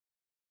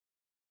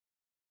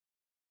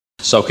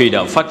Sau khi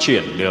đã phát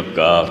triển được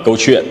câu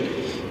chuyện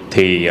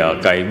thì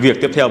cái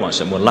việc tiếp theo bạn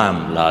sẽ muốn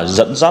làm là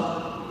dẫn dắt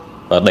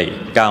và đẩy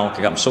cao cái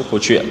cảm xúc câu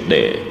chuyện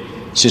để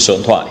xin số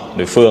điện thoại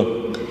đối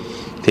phương.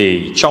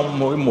 Thì trong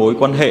mỗi mối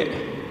quan hệ,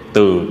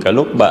 từ cái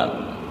lúc bạn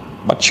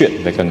bắt chuyện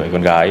với cả người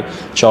con gái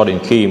cho đến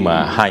khi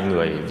mà hai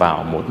người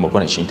vào một mối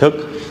quan hệ chính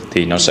thức,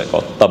 thì nó sẽ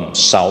có tầm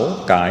 6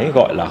 cái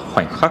gọi là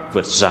khoảnh khắc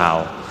vượt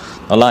rào.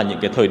 Đó là những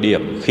cái thời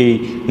điểm khi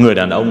người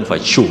đàn ông phải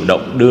chủ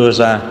động đưa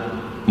ra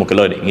một cái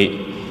lời đề nghị,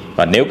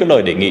 và nếu cái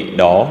lời đề nghị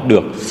đó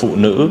được phụ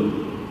nữ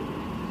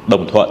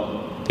đồng thuận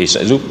thì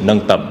sẽ giúp nâng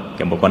tầm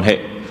cái mối quan hệ.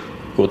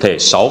 Cụ thể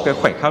 6 cái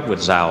khoảnh khắc vượt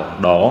rào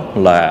đó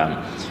là: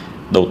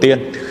 đầu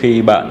tiên,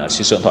 khi bạn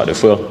xin số điện thoại đối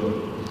phương.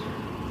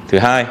 Thứ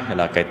hai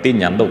là cái tin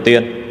nhắn đầu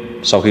tiên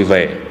sau khi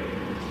về.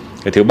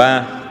 Cái thứ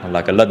ba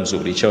là cái lần rủ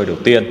đi chơi đầu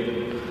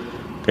tiên.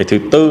 Cái thứ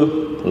tư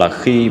là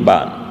khi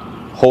bạn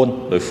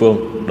hôn đối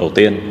phương đầu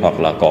tiên, hoặc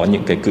là có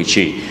những cái cử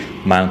chỉ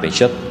mang tính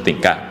chất tình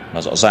cảm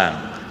nó rõ ràng.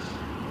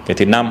 Cái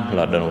thứ năm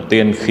là lần đầu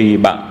tiên khi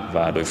bạn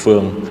và đối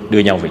phương đưa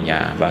nhau về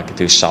nhà. Và cái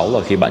thứ sáu là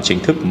khi bạn chính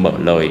thức mở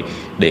lời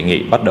đề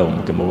nghị bắt đầu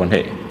một cái mối quan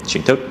hệ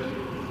chính thức.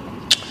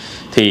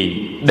 Thì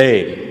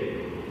để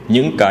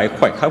những cái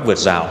khoảnh khắc vượt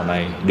rào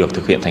này được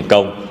thực hiện thành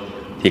công,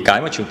 thì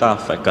cái mà chúng ta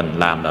phải cần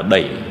làm là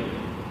đẩy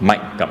mạnh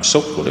cảm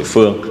xúc của đối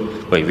phương.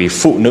 Bởi vì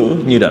phụ nữ,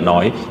 như đã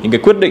nói, những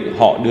cái quyết định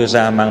họ đưa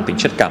ra mang tính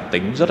chất cảm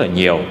tính rất là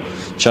nhiều.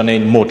 Cho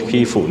nên một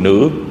khi phụ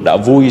nữ đã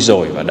vui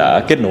rồi và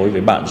đã kết nối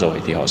với bạn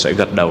rồi, thì họ sẽ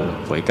gật đầu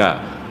với cả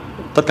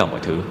tất cả mọi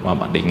thứ mà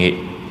bạn đề nghị.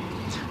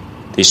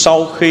 Thì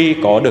sau khi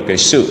có được cái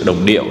sự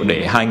đồng điệu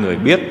để hai người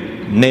biết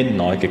nên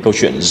nói cái câu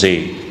chuyện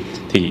gì,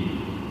 thì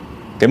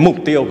cái mục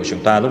tiêu của chúng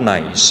ta lúc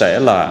này sẽ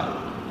là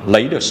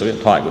lấy được số điện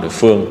thoại của đối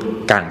phương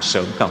càng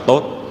sớm càng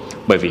tốt.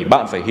 Bởi vì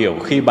bạn phải hiểu,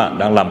 khi bạn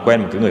đang làm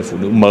quen một cái người phụ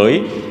nữ mới,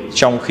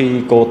 trong khi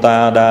cô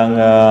ta đang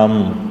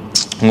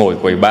ngồi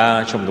quầy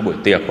bar trong cái buổi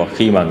tiệc, hoặc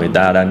khi mà người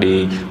ta đang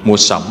đi mua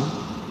sắm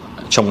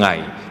trong ngày,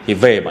 thì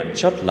về bản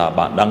chất là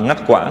bạn đang ngắt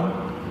quãng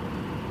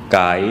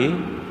cái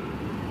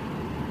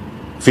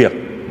việc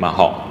mà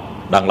họ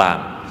đang làm.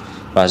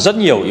 Và rất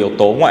nhiều yếu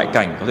tố ngoại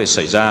cảnh có thể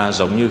xảy ra,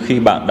 giống như khi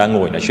bạn đang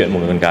ngồi nói chuyện với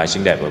một người con gái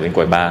xinh đẹp ở bên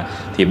quầy bar,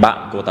 thì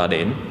bạn cô ta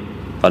đến,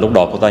 và lúc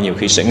đó cô ta nhiều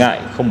khi sẽ ngại,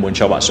 không muốn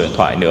cho bạn số điện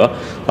thoại nữa.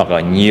 Hoặc là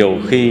nhiều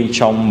khi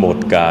trong một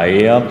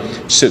cái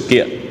sự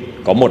kiện,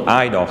 có một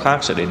ai đó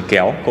khác sẽ đến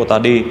kéo cô ta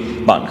đi,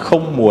 bạn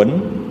không muốn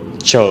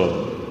chờ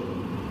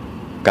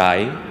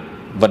cái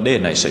vấn đề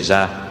này xảy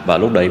ra, và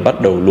lúc đấy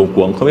bắt đầu luống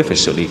cuống không biết phải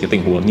xử lý cái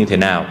tình huống như thế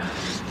nào.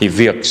 Thì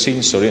việc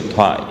xin số điện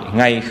thoại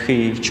ngay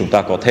khi chúng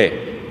ta có thể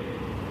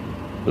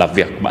là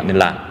việc bạn nên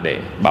làm, để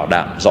bảo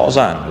đảm rõ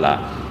ràng là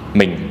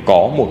mình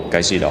có một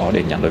cái gì đó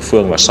để nhắn đối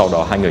phương, và sau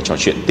đó hai người trò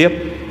chuyện tiếp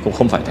cũng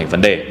không phải thành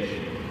vấn đề.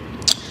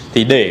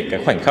 Thì để cái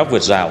khoảnh khắc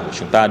vượt rào của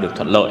chúng ta được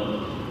thuận lợi,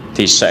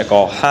 thì sẽ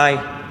có hai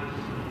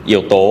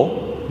yếu tố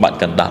bạn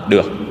cần đạt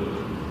được.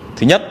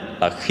 Thứ nhất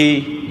là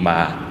khi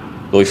mà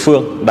đối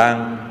phương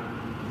đang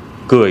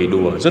cười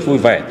đùa rất vui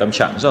vẻ, tâm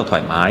trạng rất là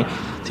thoải mái,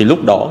 thì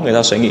lúc đó người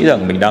ta sẽ nghĩ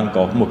rằng mình đang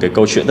có một cái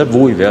câu chuyện rất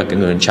vui với cái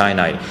người con trai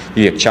này.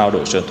 Thì việc trao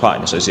đổi số điện thoại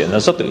nó sẽ diễn ra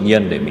rất tự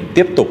nhiên để mình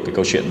tiếp tục cái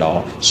câu chuyện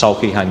đó sau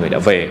khi hai người đã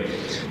về.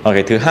 Và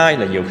cái thứ hai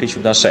là nhiều khi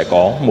chúng ta sẽ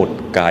có một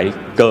cái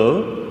cớ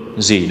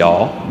gì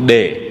đó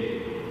để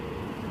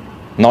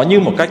nó như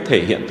một cách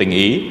thể hiện tình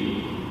ý,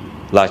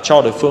 là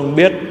cho đối phương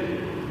biết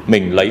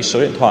mình lấy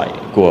số điện thoại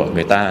của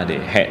người ta để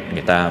hẹn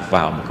người ta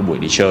vào một cái buổi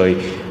đi chơi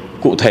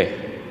cụ thể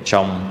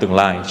trong tương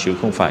lai, chứ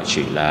không phải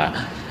chỉ là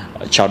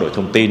trao đổi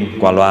thông tin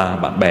qua loa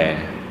bạn bè,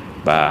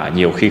 và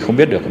nhiều khi không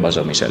biết được bao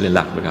giờ mình sẽ liên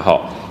lạc với cả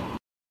họ.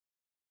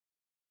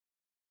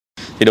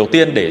 Thì đầu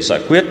tiên, để giải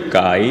quyết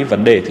cái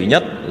vấn đề thứ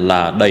nhất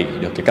là đẩy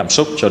được cái cảm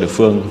xúc cho đối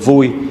phương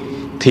vui,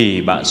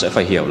 thì bạn sẽ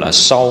phải hiểu là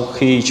sau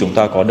khi chúng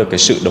ta có được cái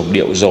sự đồng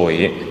điệu rồi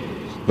ấy,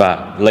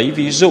 và lấy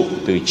ví dụ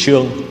từ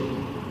chương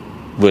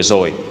vừa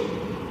rồi,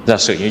 giả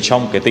sử như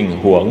trong cái tình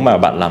huống mà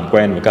bạn làm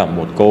quen với cả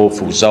một cô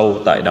phù dâu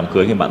tại đám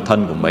cưới người bạn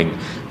thân của mình,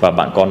 và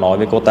bạn có nói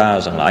với cô ta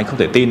rằng là anh không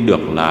thể tin được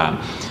là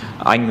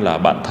anh là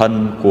bạn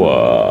thân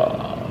của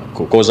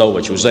cô dâu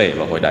và chú rể,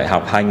 và hồi đại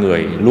học hai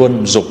người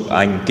luôn giục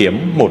anh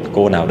kiếm một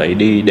cô nào đấy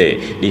để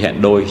đi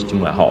hẹn đôi,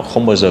 nhưng mà họ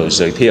không bao giờ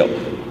giới thiệu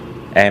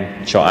em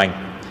cho anh.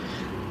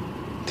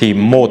 Thì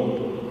một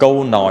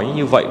câu nói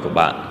như vậy của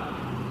bạn,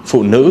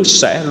 phụ nữ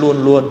sẽ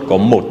luôn luôn có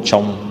một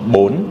trong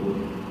 4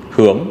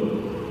 hướng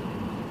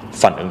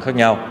phản ứng khác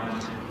nhau.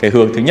 Cái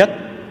hướng thứ nhất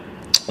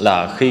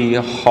là khi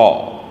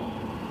họ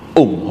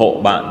ủng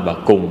hộ bạn và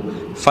cùng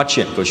phát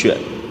triển câu chuyện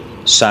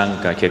sang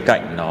cái khía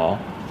cạnh nó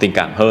tình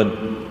cảm hơn.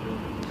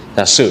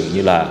 Giả sử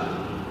như là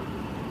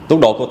lúc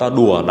đó cô ta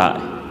đùa lại,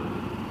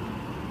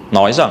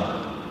 nói rằng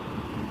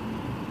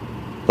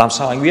làm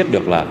sao anh biết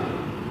được là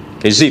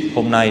cái dịp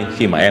hôm nay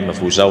khi mà em là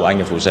phù dâu, anh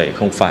là phù rể,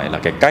 không phải là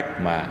cái cách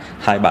mà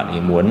hai bạn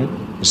ấy muốn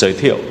giới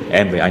thiệu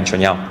em với anh cho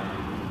nhau.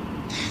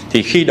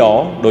 Thì khi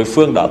đó đối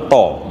phương đã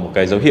tỏ một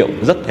cái dấu hiệu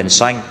rất đèn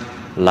xanh,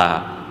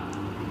 là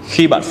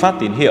khi bạn phát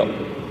tín hiệu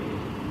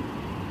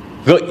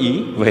gợi ý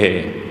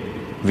về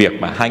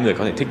việc mà hai người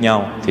có thể thích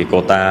nhau, thì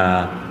cô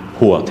ta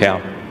hùa theo.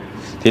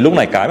 Thì lúc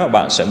này cái mà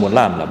bạn sẽ muốn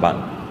làm là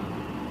bạn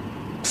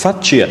phát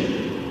triển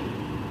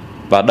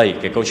và đẩy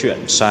cái câu chuyện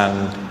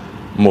sang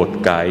một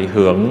cái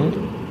hướng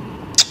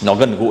nó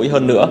gần gũi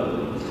hơn nữa.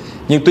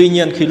 Nhưng tuy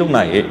nhiên khi lúc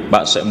này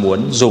bạn sẽ muốn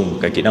dùng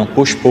cái kỹ năng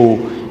push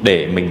pull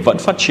để mình vẫn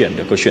phát triển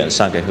được câu chuyện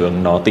sang cái hướng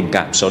nó tình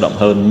cảm sâu đậm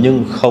hơn,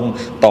 nhưng không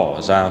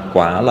tỏ ra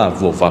quá là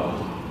vồ vập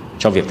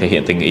trong việc thể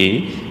hiện tình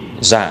ý.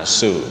 Giả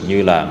sử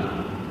như là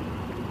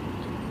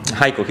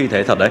hay có khi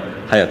thế thật đấy,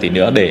 hay là tí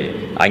nữa để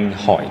anh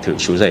hỏi thử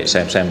chú rể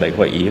xem đấy có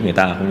phải ý của người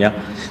ta không nhé.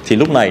 Thì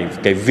lúc này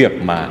cái việc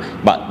mà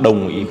bạn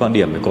đồng ý quan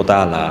điểm với cô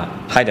ta là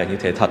hay là như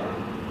thế thật,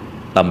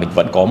 là mình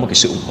vẫn có một cái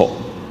sự ủng hộ,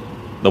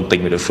 đồng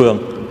tình với đối phương.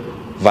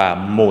 Và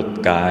một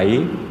cái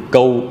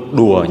câu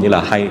đùa như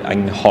là hay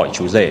anh hỏi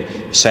chú rể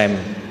xem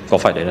có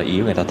phải đấy là ý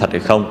của người ta thật hay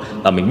không,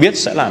 là mình biết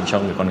sẽ làm cho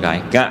người con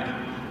gái ngại,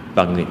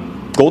 và người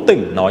cố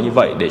tình nói như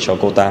vậy để cho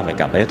cô ta phải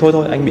cảm thấy thôi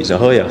anh bị dở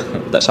hơi à,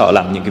 tại sao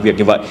làm những cái việc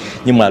như vậy.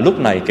 Nhưng mà lúc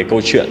này cái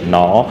câu chuyện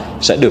nó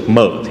sẽ được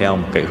mở theo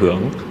một cái hướng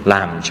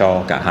làm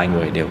cho cả hai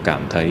người đều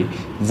cảm thấy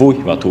vui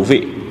và thú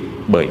vị,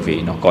 bởi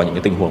vì nó có những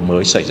cái tình huống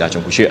mới xảy ra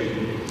trong câu chuyện.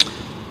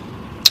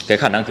 Cái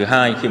khả năng thứ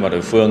hai khi mà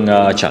đối phương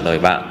trả lời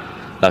bạn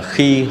là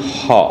khi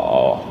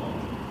họ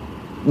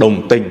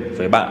đồng tình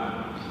với bạn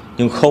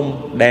nhưng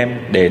không đem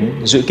đến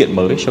dữ kiện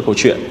mới cho câu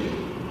chuyện.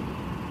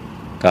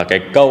 Cả cái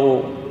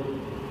câu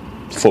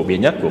phổ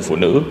biến nhất của phụ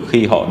nữ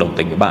khi họ đồng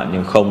tình với bạn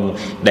nhưng không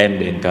đem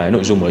đến cái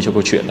nội dung mới cho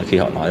câu chuyện là khi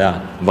họ nói ra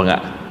vâng ạ.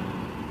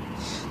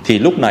 Thì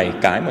lúc này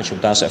cái mà chúng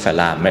ta sẽ phải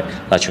làm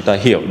là chúng ta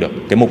hiểu được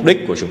cái mục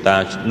đích của chúng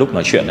ta lúc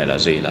nói chuyện này là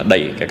gì, là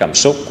đẩy cái cảm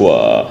xúc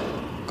của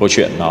câu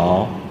chuyện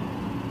nó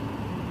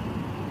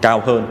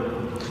cao hơn.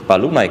 Và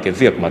lúc này cái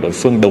việc mà đối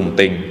phương đồng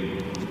tình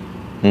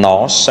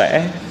nó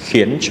sẽ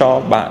khiến cho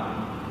bạn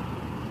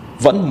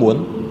vẫn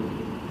muốn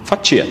phát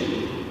triển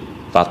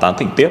và tán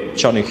tỉnh tiếp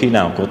cho đến khi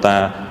nào cô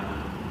ta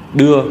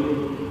đưa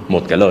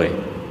một cái lời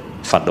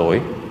phản đối,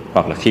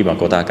 hoặc là khi mà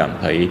cô ta cảm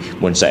thấy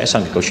muốn rẽ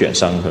sang cái câu chuyện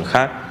sang hướng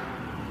khác.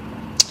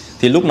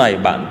 Thì lúc này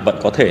bạn vẫn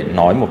có thể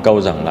nói một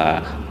câu rằng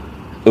là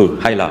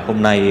hay là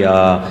hôm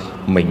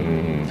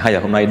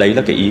nay đấy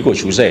là cái ý của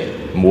chú rể,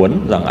 muốn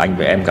rằng anh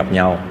với em gặp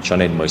nhau cho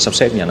nên mới sắp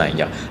xếp như này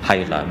nhỉ,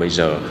 hay là bây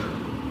giờ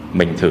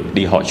mình thử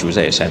đi hỏi chú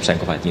rể xem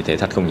có phải như thế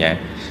thật không nhé.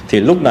 Thì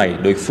lúc này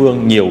đối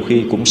phương nhiều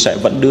khi cũng sẽ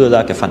vẫn đưa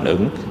ra cái phản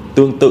ứng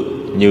tương tự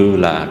như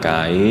là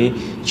cái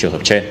trường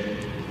hợp trên.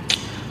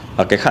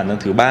 Và cái khả năng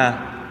thứ ba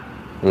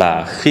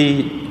là khi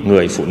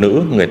người phụ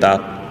nữ người ta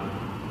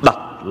đặt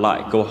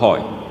lại câu hỏi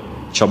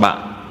cho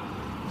bạn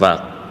và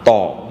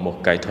tỏ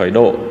một cái thái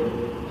độ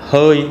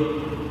hơi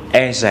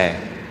e dè,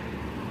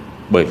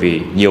 bởi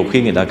vì nhiều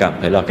khi người ta cảm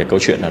thấy là cái câu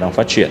chuyện nó đang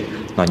phát triển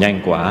nó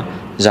nhanh quá.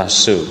 Giả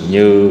sử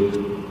như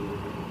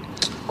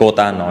cô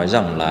ta nói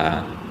rằng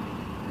là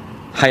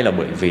hay là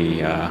bởi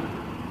vì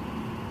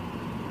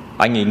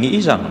anh ấy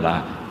nghĩ rằng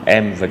là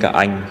em với cả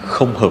anh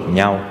không hợp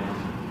nhau,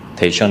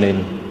 thế cho nên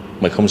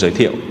mới không giới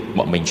thiệu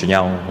bọn mình cho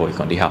nhau hồi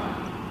còn đi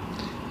học.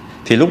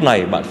 Thì lúc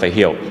này bạn phải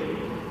hiểu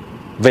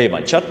về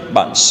bản chất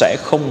bạn sẽ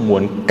không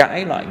muốn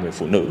cãi lại người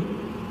phụ nữ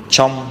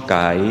trong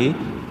cái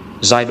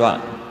giai đoạn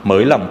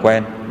mới làm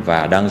quen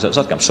và đang dẫn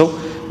dắt cảm xúc.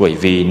 Bởi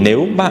vì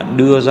nếu bạn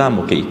đưa ra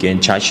một cái ý kiến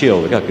trái chiều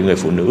với cả cái người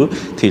phụ nữ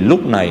thì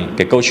lúc này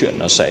cái câu chuyện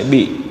nó sẽ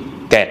bị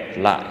kẹt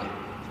lại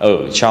ở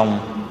trong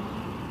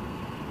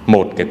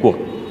một cái cuộc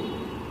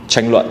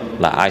tranh luận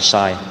là ai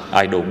sai,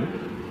 ai đúng.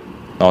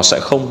 Nó sẽ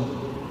không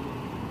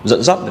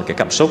dẫn dắt được cái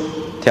cảm xúc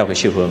theo cái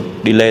chiều hướng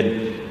đi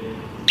lên.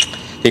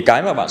 Thì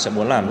cái mà bạn sẽ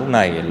muốn làm lúc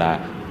này là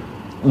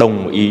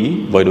đồng ý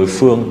với đối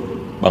phương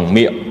bằng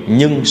miệng,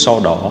 nhưng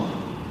sau đó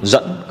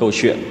dẫn câu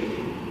chuyện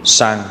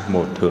sang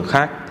một hướng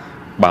khác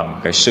bằng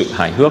cái sự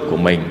hài hước của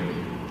mình.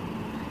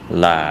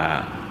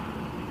 Là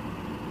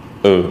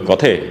có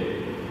thể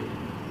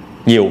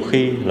nhiều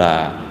khi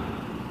là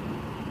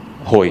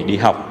hồi đi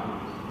học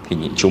thì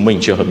chúng mình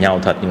chưa hợp nhau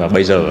thật, nhưng mà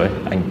bây giờ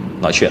anh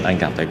nói chuyện anh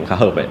cảm thấy cũng khá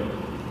hợp ấy.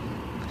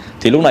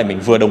 Thì lúc này mình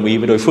vừa đồng ý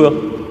với đối phương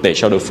để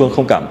cho đối phương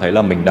không cảm thấy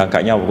là mình đang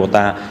cãi nhau với cô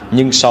ta,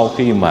 nhưng sau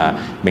khi mà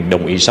mình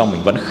đồng ý xong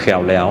mình vẫn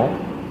khéo léo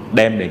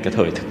đem đến cái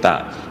thời thực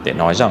tại để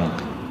nói rằng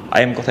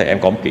em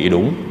có một cái ý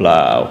đúng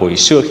là hồi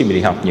xưa khi mình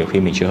đi học nhiều khi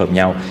mình chưa hợp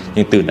nhau,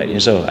 nhưng từ nãy đến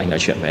giờ anh nói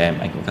chuyện với em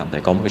anh cũng cảm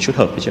thấy có một cái chút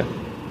hợp đấy chứ.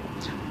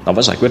 Nó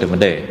vẫn giải quyết được vấn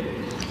đề.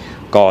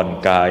 Còn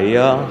cái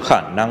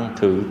khả năng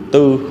thứ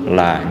tư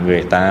là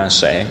người ta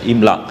sẽ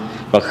im lặng.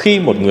 Và khi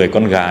một người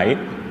con gái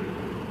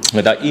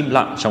người ta im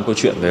lặng trong câu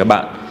chuyện với các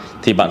bạn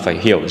thì bạn phải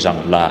hiểu rằng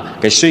là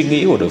cái suy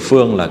nghĩ của đối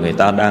phương là người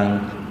ta đang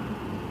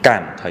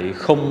cảm thấy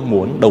không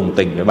muốn đồng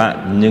tình với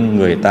bạn, nhưng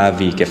người ta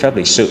vì cái phép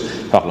lịch sự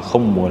hoặc là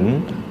không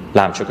muốn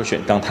làm cho câu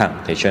chuyện căng thẳng,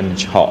 thế cho nên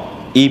họ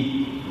im.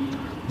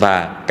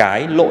 Và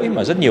cái lỗi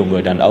mà rất nhiều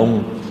người đàn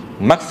ông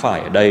mắc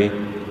phải ở đây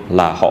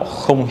là họ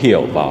không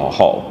hiểu và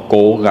họ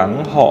cố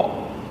gắng họ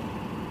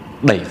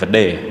đẩy vấn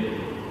đề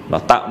và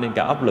tạo nên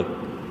cái áp lực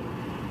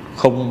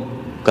không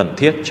cần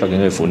thiết cho cái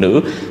người phụ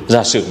nữ.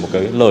 Giả sử một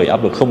cái lời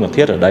áp lực không cần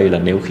thiết ở đây là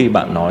nếu khi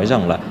bạn nói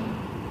rằng là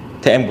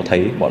thế em có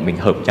thấy bọn mình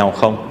hợp nhau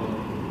không,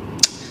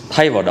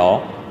 thay vào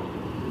đó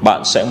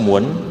bạn sẽ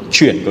muốn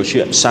chuyển câu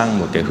chuyện sang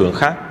một cái hướng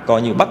khác,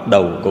 coi như bắt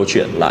đầu câu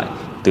chuyện lại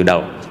từ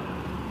đầu.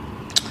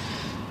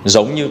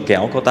 giống như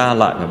kéo cô ta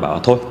lại và bảo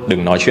thôi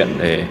đừng nói chuyện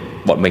để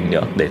bọn mình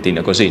nữa, để tí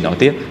nữa có gì nói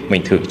tiếp,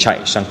 mình thử chạy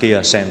sang kia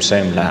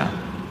xem là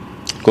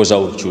cô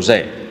dâu chú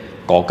rể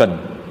có cần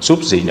giúp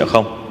gì nữa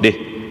không, đi.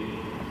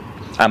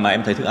 Mà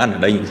em thấy thức ăn ở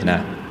đây như thế nào.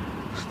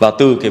 Và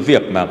từ cái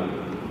việc mà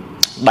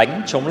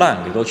đánh chống lảng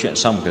cái câu chuyện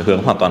sang một cái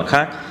hướng hoàn toàn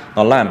khác,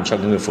 nó làm cho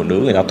người phụ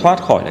nữ người ta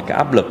thoát khỏi cái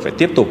áp lực phải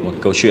tiếp tục một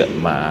cái câu chuyện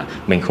mà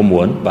mình không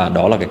muốn. Và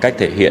đó là cái cách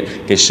thể hiện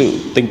cái sự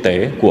tinh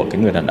tế của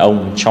cái người đàn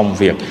ông trong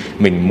việc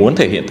mình muốn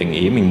thể hiện tình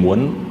ý, mình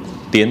muốn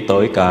tiến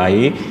tới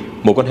cái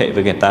mối quan hệ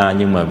với người ta,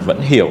 nhưng mà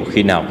vẫn hiểu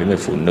khi nào cái người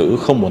phụ nữ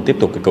không muốn tiếp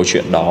tục cái câu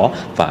chuyện đó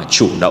và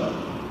chủ động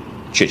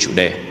chuyển chủ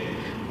đề.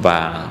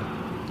 Và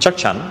chắc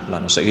chắn là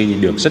nó sẽ ghi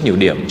được rất nhiều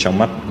điểm trong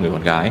mắt người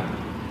con gái.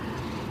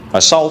 Và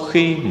sau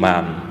khi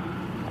mà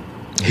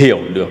hiểu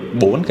được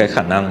 4 cái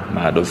khả năng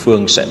mà đối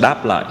phương sẽ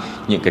đáp lại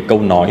những cái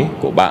câu nói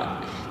của bạn,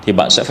 thì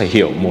bạn sẽ phải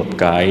hiểu một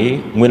cái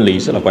nguyên lý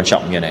rất là quan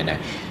trọng như này này.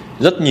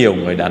 Rất nhiều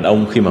người đàn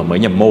ông khi mà mới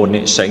nhập môn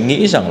ấy, sẽ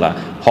nghĩ rằng là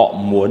họ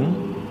muốn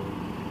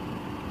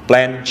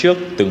plan trước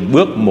từng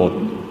bước một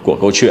của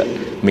câu chuyện.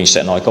 Mình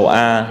sẽ nói câu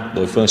A,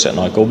 đối phương sẽ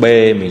nói câu B,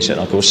 mình sẽ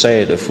nói câu C,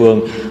 đối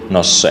phương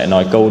nó sẽ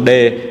nói câu D,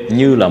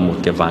 như là một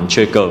cái ván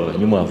chơi cờ.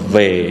 Nhưng mà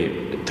về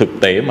thực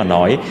tế mà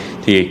nói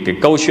thì cái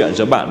câu chuyện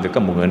giữa bạn với cả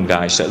một người con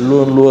gái sẽ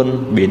luôn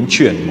luôn biến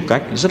chuyển một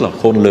cách rất là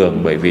khôn lường.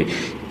 Bởi vì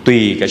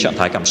tùy cái trạng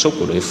thái cảm xúc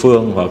của đối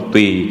phương và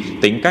tùy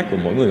tính cách của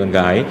mỗi người con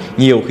gái,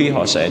 nhiều khi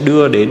họ sẽ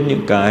đưa đến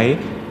những cái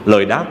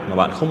lời đáp mà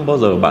bạn không bao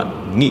giờ bạn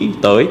nghĩ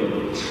tới.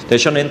 Thế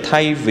cho nên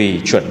thay vì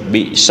chuẩn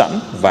bị sẵn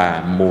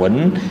và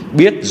muốn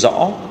biết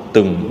rõ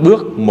từng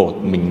bước một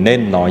mình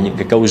nên nói những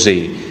cái câu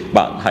gì,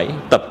 bạn hãy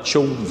tập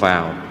trung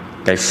vào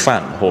cái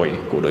phản hồi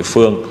của đối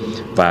phương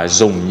và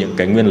dùng những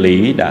cái nguyên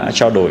lý đã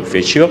trao đổi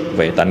phía trước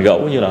về tán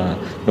gẫu, như là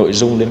nội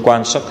dung liên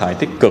quan sắc thái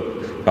tích cực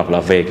hoặc là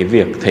về cái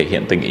việc thể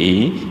hiện tình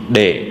ý,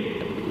 để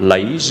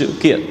lấy dữ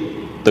kiện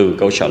từ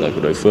câu trả lời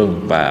của đối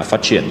phương và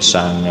phát triển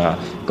sang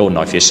câu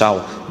nói phía sau.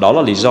 Đó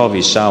là lý do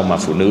vì sao mà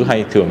phụ nữ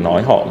hay thường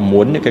nói họ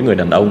muốn những cái người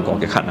đàn ông có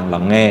cái khả năng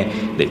lắng nghe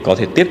để có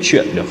thể tiếp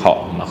chuyện được họ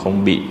mà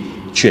không bị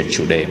chuyển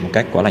chủ đề một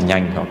cách quá là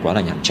nhanh hoặc quá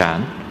là nhàm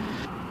chán.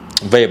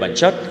 Về bản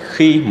chất,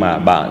 khi mà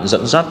bạn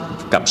dẫn dắt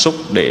cảm xúc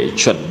để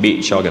chuẩn bị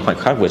cho cái khoảnh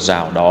khắc vượt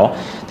rào đó,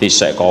 thì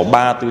sẽ có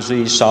 3 tư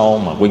duy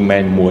sau mà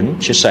Wingman muốn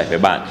chia sẻ với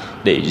bạn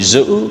để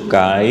giữ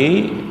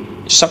cái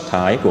sắc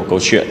thái của câu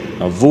chuyện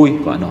nó vui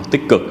và nó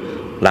tích cực,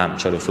 làm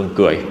cho đối phương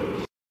cười.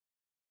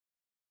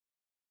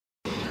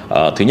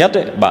 Thứ nhất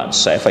ấy, bạn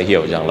sẽ phải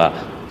hiểu rằng là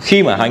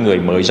khi mà hai người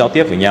mới giao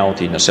tiếp với nhau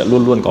thì nó sẽ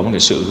luôn luôn có một cái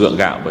sự gượng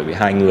gạo. Bởi vì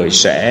hai người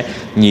sẽ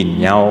nhìn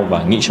nhau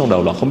và nghĩ trong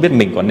đầu là không biết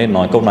mình có nên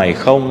nói câu này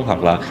không,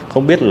 hoặc là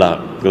không biết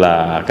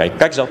là cái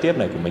cách giao tiếp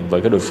này của mình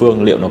với cái đối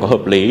phương liệu nó có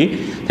hợp lý.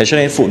 Thế cho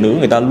nên phụ nữ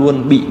người ta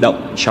luôn bị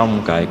động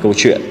trong cái câu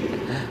chuyện.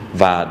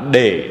 Và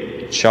để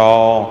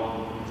cho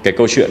cái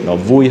câu chuyện nó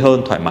vui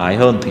hơn, thoải mái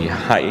hơn, thì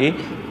hãy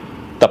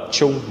tập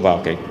trung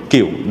vào cái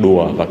kiểu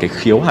đùa và cái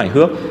khiếu hài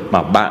hước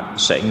mà bạn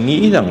sẽ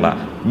nghĩ rằng là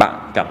bạn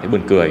cảm thấy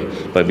buồn cười.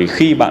 Bởi vì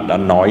khi bạn đã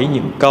nói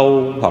những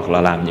câu hoặc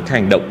là làm những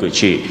hành động cử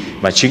chỉ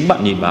mà chính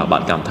bạn nhìn vào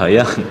bạn cảm thấy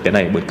cái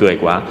này buồn cười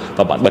quá,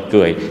 và bạn bật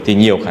cười, thì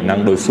nhiều khả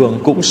năng đối phương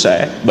cũng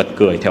sẽ bật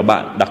cười theo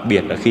bạn, đặc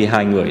biệt là khi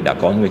hai người đã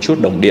có một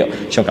chút đồng điệu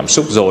trong cảm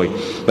xúc rồi.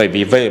 Bởi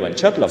vì về bản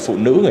chất là phụ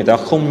nữ người ta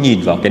không nhìn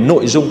vào cái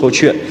nội dung câu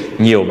chuyện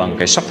nhiều bằng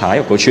cái sắc thái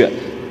của câu chuyện.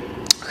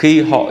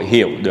 Khi họ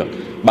hiểu được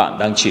bạn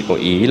đang chỉ có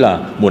ý là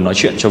muốn nói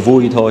chuyện cho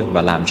vui thôi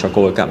và làm cho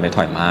cô ấy cảm thấy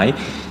thoải mái,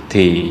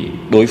 thì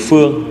đối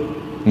phương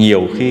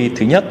nhiều khi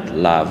thứ nhất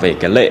là về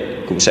cái lệ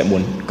cũng sẽ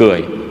muốn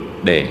cười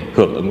để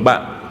hưởng ứng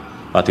bạn,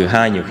 và thứ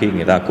hai nhiều khi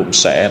người ta cũng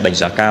sẽ đánh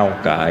giá cao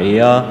cái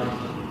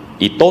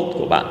ý tốt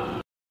của bạn.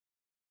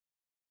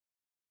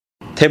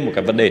 Thêm một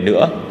cái vấn đề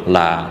nữa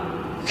là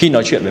khi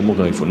nói chuyện với một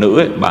người phụ nữ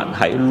ấy, bạn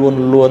hãy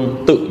luôn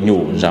luôn tự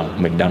nhủ rằng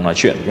mình đang nói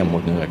chuyện với một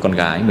người con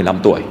gái 15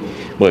 tuổi.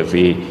 Bởi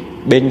vì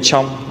bên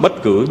trong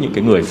bất cứ những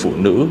cái người phụ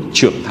nữ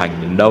trưởng thành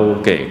đến đâu,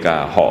 kể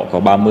cả họ có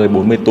 30,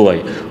 40 tuổi,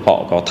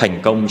 họ có thành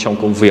công trong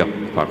công việc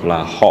hoặc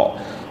là họ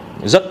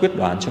rất quyết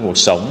đoán trong cuộc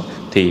sống,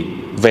 thì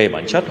về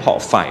bản chất họ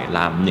phải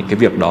làm những cái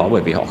việc đó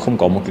bởi vì họ không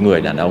có một cái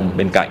người đàn ông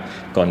bên cạnh.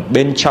 Còn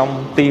bên trong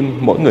tim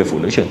mỗi người phụ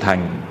nữ trưởng thành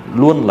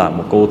luôn là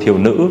một cô thiếu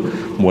nữ,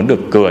 muốn được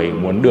cười,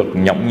 muốn được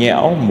nhõng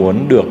nhẽo,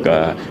 muốn được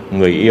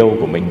người yêu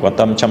của mình quan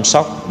tâm, chăm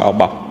sóc, bao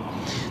bọc.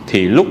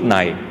 Thì lúc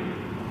này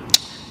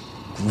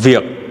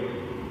việc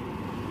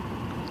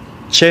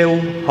trêu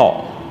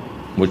họ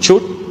một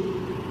chút,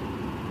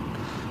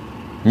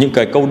 những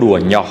cái câu đùa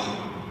nhỏ,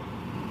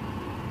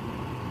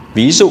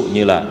 ví dụ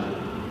như là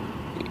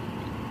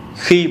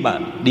khi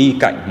bạn đi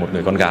cạnh một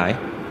người con gái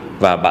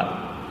và bạn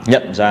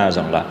nhận ra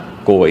rằng là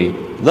cô ấy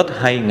rất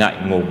hay ngại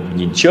ngùng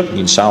nhìn trước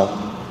nhìn sau,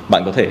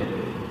 bạn có thể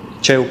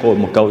trêu cô ấy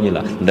một câu như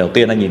là đầu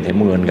tiên anh nhìn thấy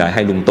một người con gái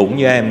hay lúng túng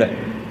như em đấy.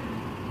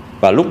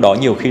 Và lúc đó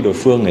nhiều khi đối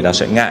phương người ta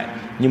sẽ ngại,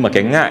 nhưng mà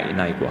cái ngại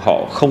này của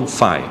họ không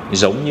phải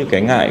giống như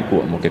cái ngại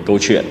của một cái câu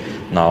chuyện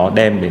nó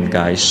đem đến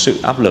cái sự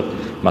áp lực,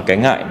 mà cái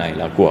ngại này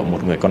là của một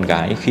người con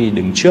gái khi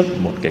đứng trước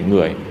một cái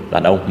người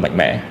đàn ông mạnh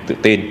mẽ, tự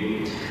tin.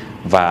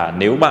 Và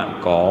nếu bạn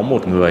có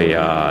một người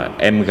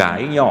em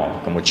gái nhỏ,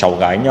 có một cháu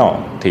gái nhỏ,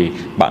 thì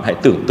bạn hãy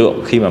tưởng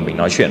tượng khi mà mình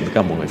nói chuyện với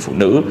cả một người phụ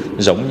nữ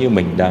giống như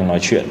mình đang nói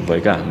chuyện với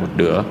cả một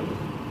đứa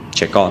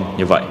trẻ con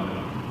như vậy.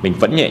 Mình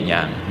vẫn nhẹ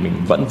nhàng, mình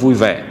vẫn vui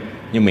vẻ,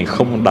 nhưng mình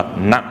không đặt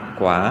nặng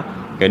quá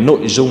cái nội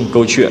dung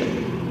câu chuyện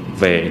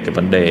về cái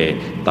vấn đề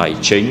tài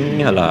chính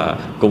hay là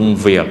công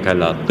việc hay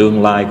là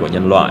tương lai của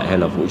nhân loại hay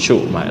là vũ trụ,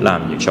 mà hãy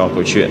làm cho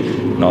câu chuyện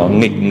nó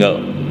nghịch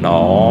ngợm,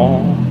 nó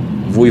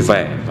vui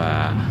vẻ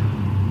và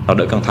nó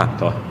đỡ căng thẳng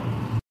thôi.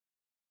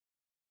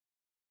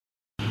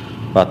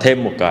 Và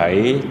thêm một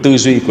cái tư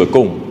duy cuối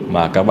cùng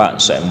mà các bạn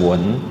sẽ muốn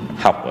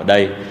học ở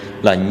đây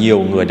là nhiều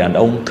người đàn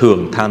ông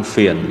thường than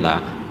phiền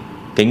là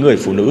cái người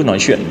phụ nữ nói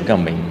chuyện với cả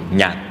mình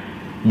nhạt,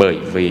 bởi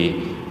vì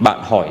bạn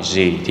hỏi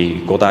gì thì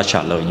cô ta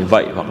trả lời như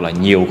vậy, hoặc là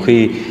nhiều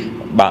khi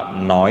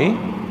bạn nói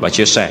và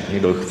chia sẻ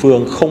nhưng đối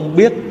phương không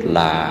biết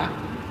là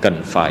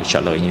cần phải trả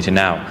lời như thế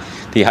nào.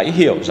 Thì hãy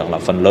hiểu rằng là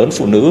phần lớn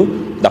phụ nữ,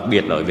 đặc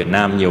biệt là ở Việt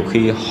Nam, nhiều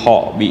khi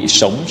họ bị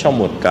sống trong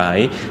một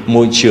cái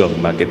môi trường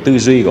mà cái tư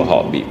duy của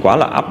họ bị quá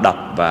là áp đặt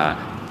và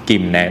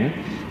kìm nén.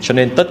 Cho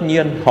nên tất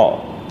nhiên họ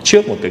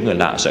trước một cái người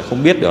lạ sẽ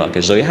không biết được là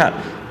cái giới hạn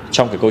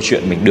trong cái câu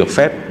chuyện mình được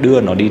phép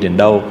đưa nó đi đến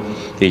đâu.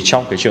 Thì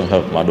trong cái trường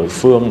hợp mà đối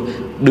phương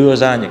đưa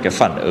ra những cái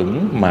phản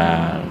ứng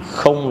mà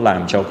không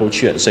làm cho câu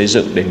chuyện xây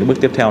dựng đến cái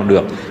bước tiếp theo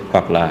được,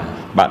 hoặc là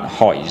bạn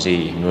hỏi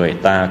gì người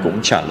ta cũng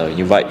trả lời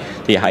như vậy,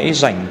 thì hãy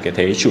dành cái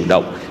thế chủ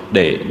động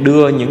để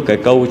đưa những cái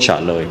câu trả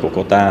lời của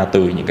cô ta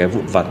từ những cái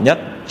vụn vặt nhất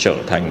trở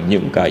thành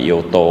những cái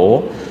yếu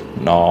tố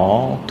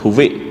nó thú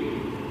vị.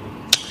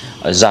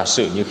 Giả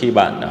sử như khi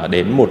bạn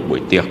đến một buổi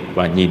tiệc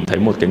và nhìn thấy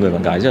một cái người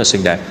con gái rất là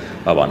xinh đẹp,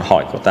 và bạn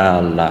hỏi cô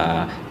ta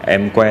là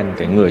em quen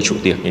cái người chủ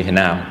tiệc như thế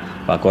nào,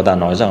 và cô ta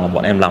nói rằng là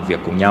bọn em làm việc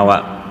cùng nhau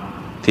ạ,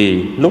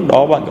 thì lúc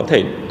đó bạn có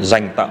thể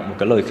dành tặng một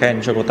cái lời khen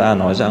cho cô ta,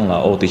 nói rằng là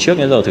từ trước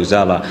đến giờ thực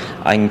ra là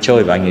anh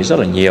chơi với anh ấy rất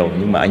là nhiều,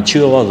 nhưng mà anh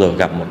chưa bao giờ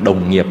gặp một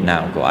đồng nghiệp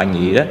nào của anh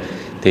ấy đấy.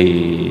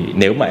 Thì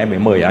nếu mà em ấy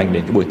mời anh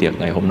đến cái buổi tiệc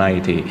ngày hôm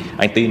nay thì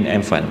anh tin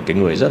em phải là cái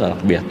người rất là đặc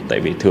biệt, tại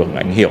vì thường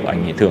anh hiểu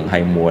anh ấy thường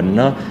hay muốn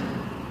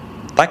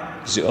tách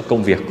giữa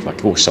công việc và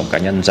cái cuộc sống cá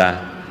nhân ra.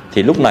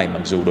 Thì lúc này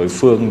mặc dù đối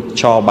phương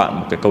cho bạn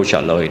một cái câu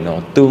trả lời nó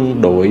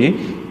tương đối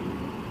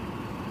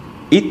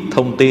ít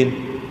thông tin,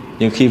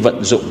 nhưng khi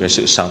vận dụng cái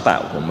sự sáng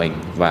tạo của mình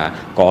và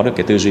có được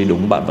cái tư duy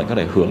đúng, bạn vẫn có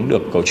thể hướng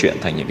được câu chuyện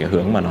thành những cái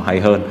hướng mà nó hay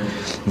hơn.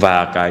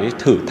 Và cái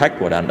thử thách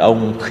của đàn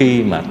ông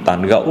khi mà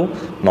tán gẫu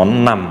nó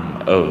nằm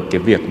ở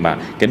cái việc mà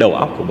cái đầu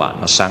óc của bạn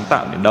nó sáng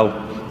tạo đến đâu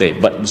để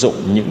vận dụng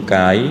những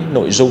cái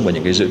nội dung và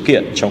những cái dữ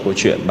kiện trong câu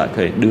chuyện. Bạn có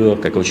thể đưa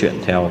cái câu chuyện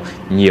theo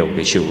nhiều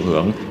cái chiều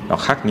hướng nó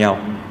khác nhau,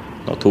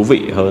 nó thú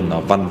vị hơn, nó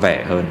văn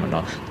vẻ hơn, và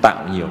nó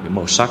tạo nhiều cái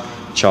màu sắc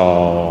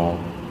cho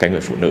cái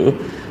người phụ nữ.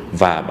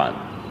 Và bạn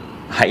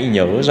hãy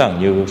nhớ rằng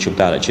như chúng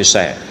ta đã chia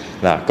sẻ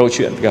là câu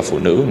chuyện với cả phụ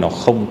nữ nó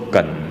không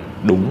cần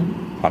đúng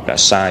hoặc là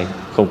sai,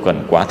 không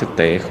cần quá thực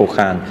tế khô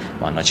khan,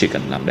 mà nó chỉ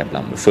cần làm đẹp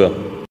lòng đối phương.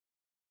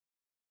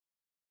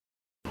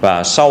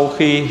 Và sau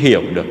khi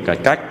hiểu được cái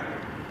cách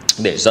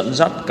để dẫn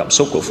dắt cảm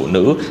xúc của phụ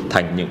nữ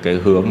thành những cái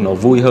hướng nó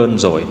vui hơn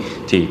rồi,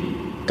 thì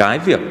cái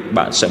việc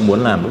bạn sẽ muốn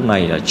làm lúc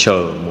này là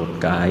chờ một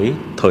cái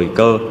thời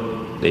cơ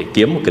để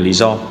kiếm một cái lý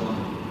do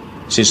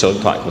xin số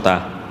điện thoại của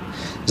ta.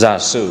 Giả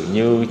sử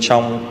như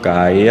trong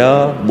cái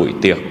buổi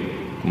tiệc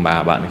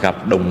mà bạn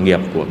gặp đồng nghiệp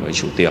của người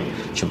chủ tiệc,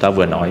 chúng ta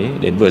vừa nói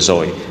đến vừa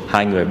rồi,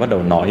 hai người bắt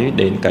đầu nói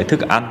đến cái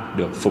thức ăn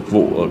được phục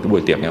vụ ở cái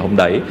buổi tiệc ngày hôm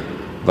đấy.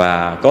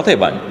 Và có thể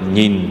bạn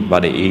nhìn và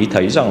để ý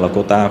thấy rằng là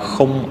cô ta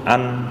không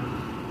ăn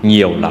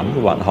nhiều lắm,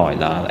 và bạn hỏi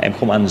là em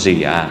không ăn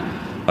gì à?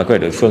 Và có thể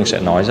đối phương sẽ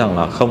nói rằng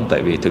là không,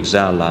 tại vì thực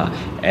ra là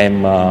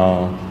em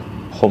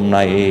hôm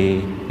nay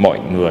mọi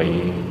người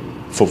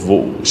phục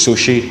vụ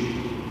sushi,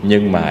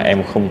 nhưng mà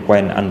em không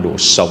quen ăn đồ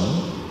sống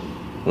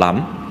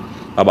lắm.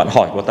 Và bạn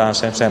hỏi cô ta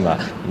xem là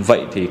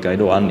vậy thì cái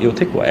đồ ăn yêu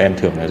thích của em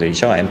thường là gì?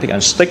 Chắc là em thích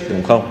ăn steak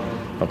đúng không?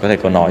 Và có thể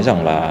có nói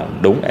rằng là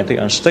đúng, em thích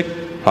ăn steak,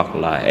 hoặc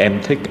là em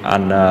thích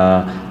ăn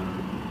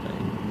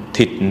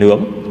thịt nướng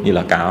như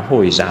là cá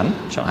hồi rán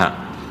chẳng hạn.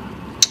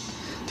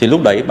 Thì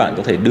lúc đấy bạn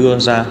có thể đưa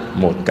ra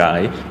một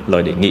cái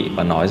lời đề nghị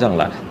và nói rằng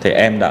là thế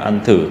em đã ăn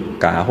thử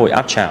cá hồi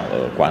áp chảo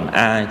ở quán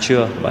A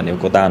chưa? Và nếu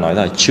cô ta nói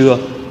là chưa,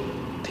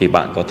 thì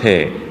bạn có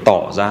thể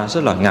tỏ ra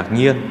rất là ngạc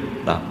nhiên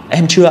là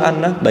em chưa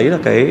ăn đó, đấy là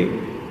cái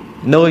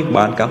nơi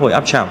bán cá hồi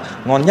áp chảo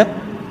ngon nhất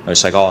ở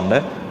Sài Gòn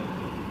đấy.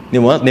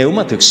 Nhưng mà nếu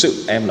mà thực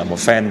sự em là một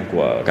fan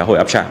của cá hồi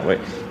áp chảo ấy,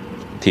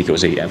 thì kiểu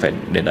gì em phải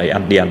đến đấy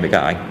đi ăn với cả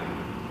anh.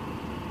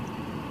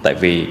 Tại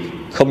vì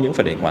không những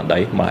phải đến quán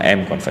đấy mà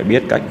em còn phải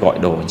biết cách gọi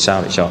đồ làm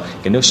sao để cho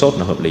cái nước sốt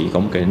nó hợp lý. Có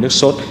một cái nước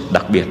sốt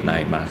đặc biệt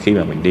này mà khi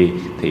mà mình đi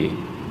thì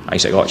anh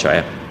sẽ gọi cho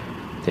em,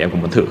 thì em có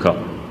muốn thử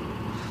không?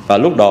 Và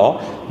lúc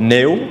đó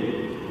nếu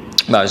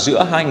mà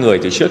giữa hai người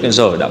từ trước đến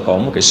giờ đã có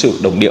một cái sự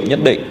đồng điệu nhất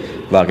định,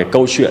 và cái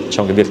câu chuyện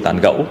trong cái việc tán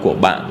gẫu của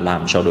bạn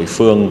làm cho đối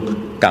phương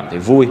cảm thấy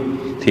vui,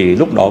 thì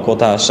lúc đó cô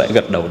ta sẽ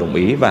gật đầu đồng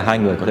ý, và hai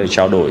người có thể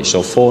trao đổi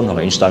số phone hoặc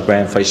là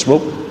Instagram, Facebook.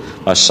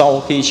 Và sau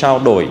khi trao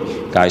đổi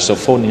cái số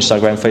phone,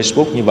 Instagram,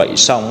 Facebook như vậy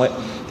xong ấy,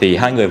 thì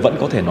hai người vẫn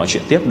có thể nói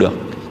chuyện tiếp được.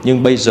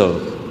 Nhưng bây giờ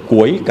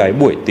cuối cái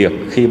buổi tiệc,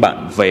 khi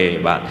bạn về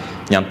bạn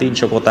nhắn tin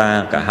cho cô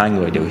ta, cả hai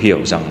người đều hiểu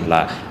rằng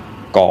là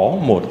có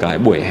một cái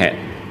buổi hẹn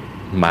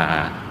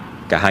mà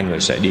cả hai người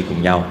sẽ đi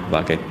cùng nhau.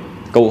 Và cái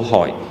câu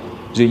hỏi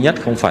duy nhất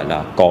không phải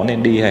là có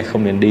nên đi hay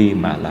không nên đi,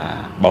 mà là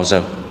bao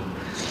giờ.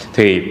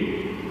 Thì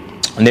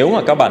nếu mà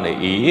các bạn để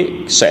ý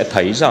sẽ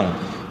thấy rằng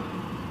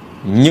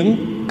những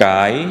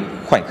cái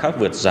khoảnh khắc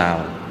vượt rào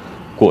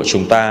của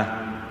chúng ta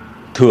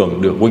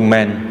thường được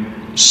wingman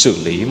xử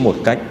lý một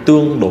cách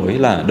tương đối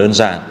là đơn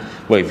giản.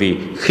 Bởi vì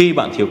khi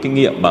bạn thiếu kinh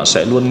nghiệm, bạn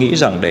sẽ luôn nghĩ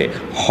rằng để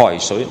hỏi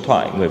số điện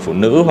thoại người phụ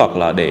nữ, hoặc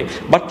là để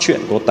bắt chuyện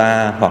cô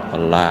ta, hoặc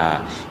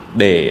là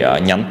để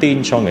nhắn tin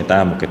cho người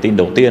ta một cái tin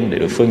đầu tiên để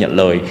đối phương nhận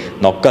lời,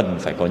 nó cần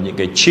phải có những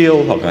cái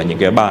chiêu hoặc là những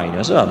cái bài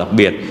nó rất là đặc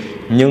biệt.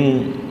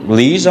 Nhưng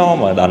lý do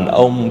mà đàn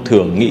ông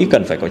thường nghĩ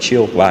cần phải có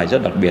chiêu bài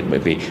rất đặc biệt bởi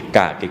vì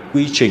cả cái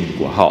quy trình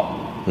của họ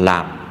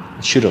làm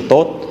chưa được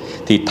tốt.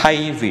 Thì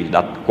thay vì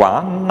đặt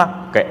quá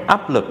nặng cái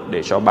áp lực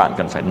để cho bạn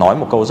cần phải nói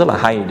một câu rất là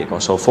hay để có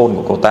số phone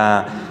của cô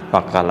ta,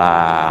 hoặc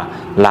là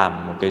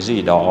làm một cái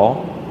gì đó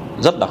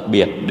rất đặc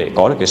biệt để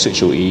có được cái sự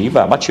chú ý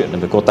và bắt chuyện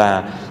với cô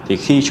ta, thì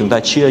khi chúng ta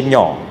chia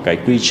nhỏ cái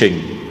quy trình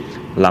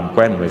làm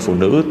quen với phụ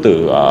nữ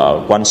từ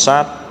quan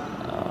sát,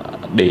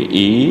 để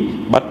ý,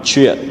 bắt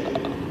chuyện,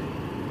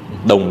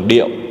 đồng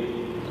điệu,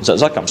 dẫn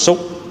dắt cảm xúc,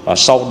 và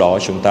sau đó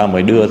chúng ta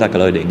mới đưa ra cái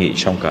lời đề nghị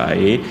trong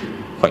cái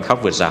khoảnh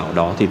khắc vượt rào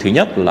đó, thì thứ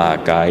nhất là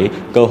cái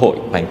cơ hội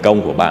thành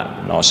công của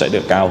bạn nó sẽ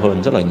được cao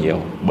hơn rất là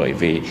nhiều, bởi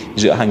vì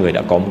giữa hai người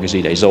đã có một cái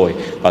gì đấy rồi.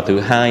 Và thứ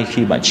hai,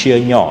 khi bạn chia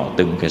nhỏ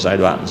từng cái giai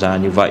đoạn ra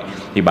như vậy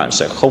thì bạn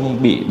sẽ không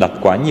bị đặt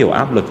quá nhiều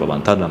áp lực vào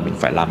bản thân là mình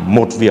phải làm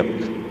một việc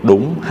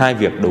đúng, hai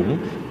việc đúng,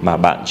 mà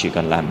bạn chỉ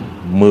cần làm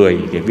 10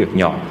 cái việc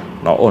nhỏ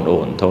nó ổn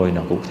ổn thôi,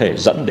 nó cũng có thể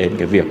dẫn đến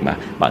cái việc mà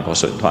bạn có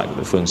số điện thoại của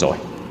đối phương rồi.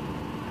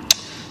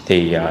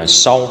 Thì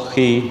sau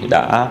khi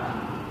đã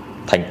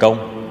thành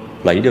công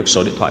lấy được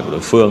số điện thoại của đối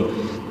phương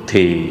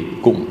thì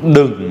cũng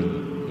đừng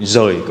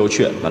rời câu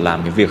chuyện và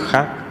làm cái việc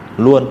khác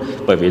luôn.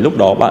 Bởi vì lúc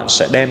đó bạn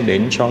sẽ đem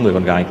đến cho người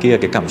con gái kia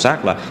cái cảm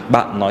giác là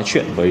bạn nói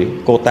chuyện với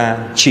cô ta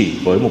chỉ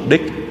với mục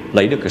đích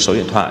lấy được cái số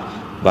điện thoại,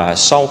 và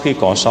sau khi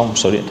có xong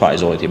số điện thoại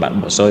rồi thì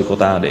bạn bỏ rơi cô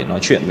ta để nói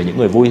chuyện với những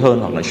người vui hơn,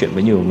 hoặc nói chuyện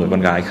với nhiều người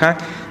con gái khác.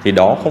 Thì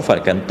đó không phải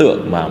cái ấn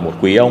tượng mà một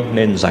quý ông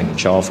nên dành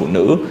cho phụ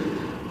nữ.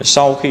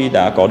 Sau khi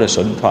đã có được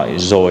số điện thoại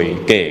rồi,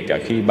 kể cả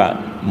khi bạn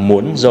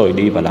muốn rời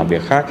đi và làm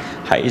việc khác,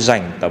 hãy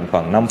dành tầm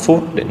khoảng 5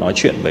 phút để nói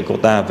chuyện với cô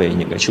ta về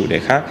những cái chủ đề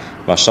khác,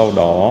 và sau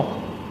đó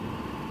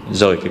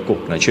rời cái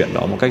cuộc nói chuyện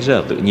đó một cách rất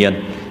là tự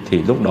nhiên. Thì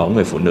lúc đó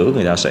người phụ nữ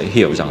người ta sẽ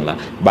hiểu rằng là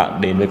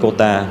bạn đến với cô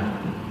ta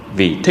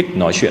vì thích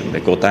nói chuyện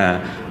với cô ta,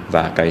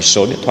 và cái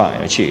số điện thoại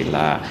nó chỉ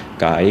là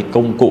cái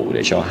công cụ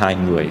để cho hai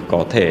người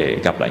có thể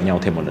gặp lại nhau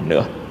thêm một lần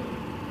nữa.